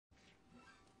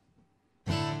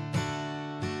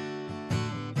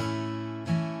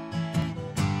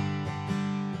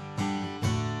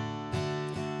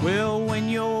Well, when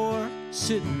you're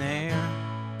sitting there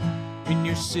in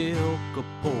your silk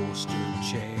upholstered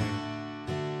chair,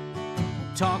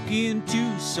 talking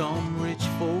to some rich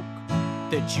folk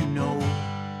that you know,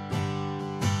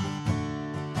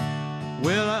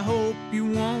 well, I hope you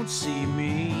won't see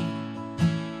me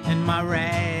and my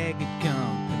ragged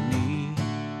company.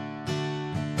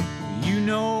 You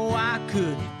know I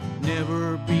could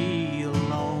never be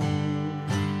alone.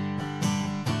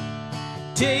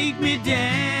 Take me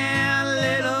down,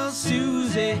 little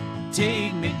Susie,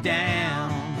 take me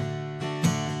down.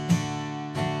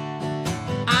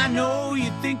 I know you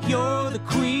think you're the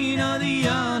queen of the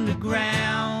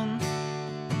underground.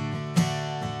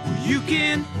 Well, you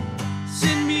can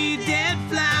send me dead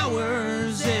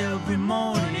flowers every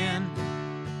morning.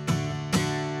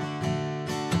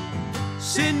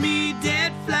 Send me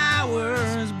dead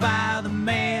flowers by the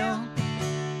mail.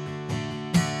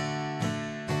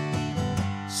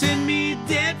 Send me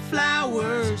dead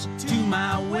flowers to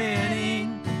my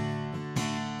wedding.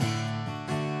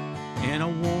 And I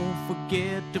won't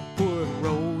forget to put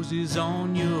roses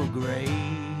on your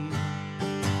grave.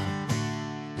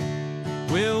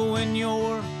 Well, when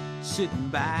you're sitting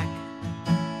back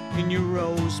in your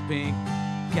rose pink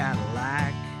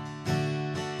Cadillac,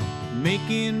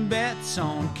 making bets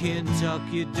on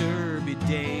Kentucky Derby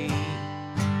Day,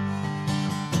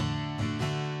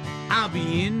 I'll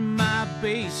be in my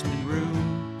basement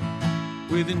room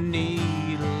with a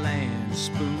needle and a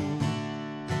spoon,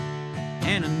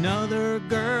 and another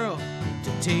girl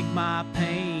to take my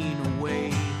pain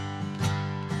away.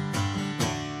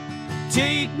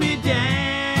 Take me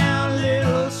down,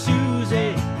 little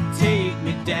Susie, take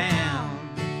me down.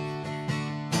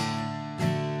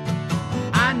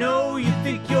 I know you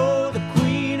think you're the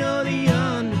queen of the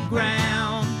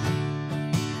underground.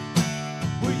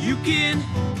 Well, you can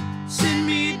send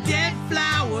me dead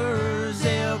flowers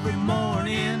every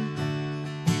morning.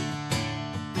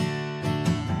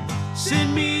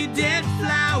 Send me dead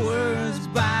flowers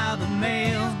by the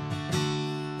mail.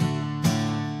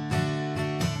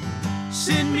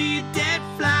 Send me dead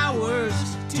flowers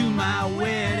to my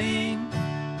wedding.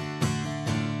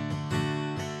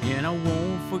 And I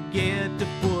won't forget to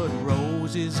put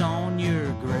roses on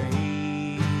your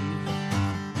grave.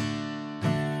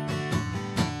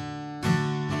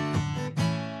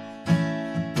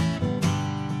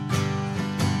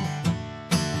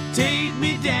 Take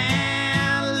me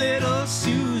down, little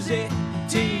Susie,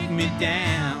 take me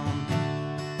down.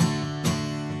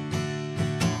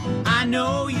 I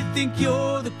know you think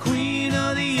you're the queen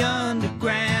of the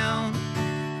underground.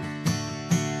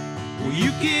 Well,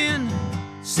 you can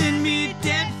send me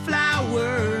dead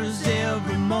flowers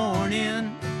every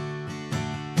morning.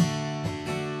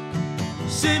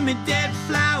 Send me dead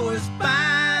flowers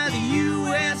by the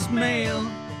U.S. mail.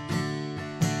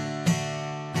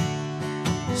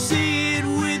 Say it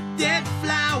with dead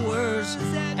flowers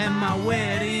at my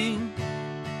wedding.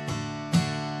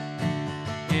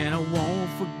 And I won't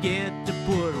forget to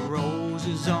put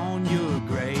roses on your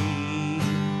grave.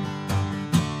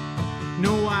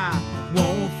 No, I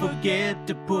won't forget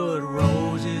to put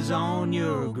roses on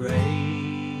your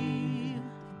grave.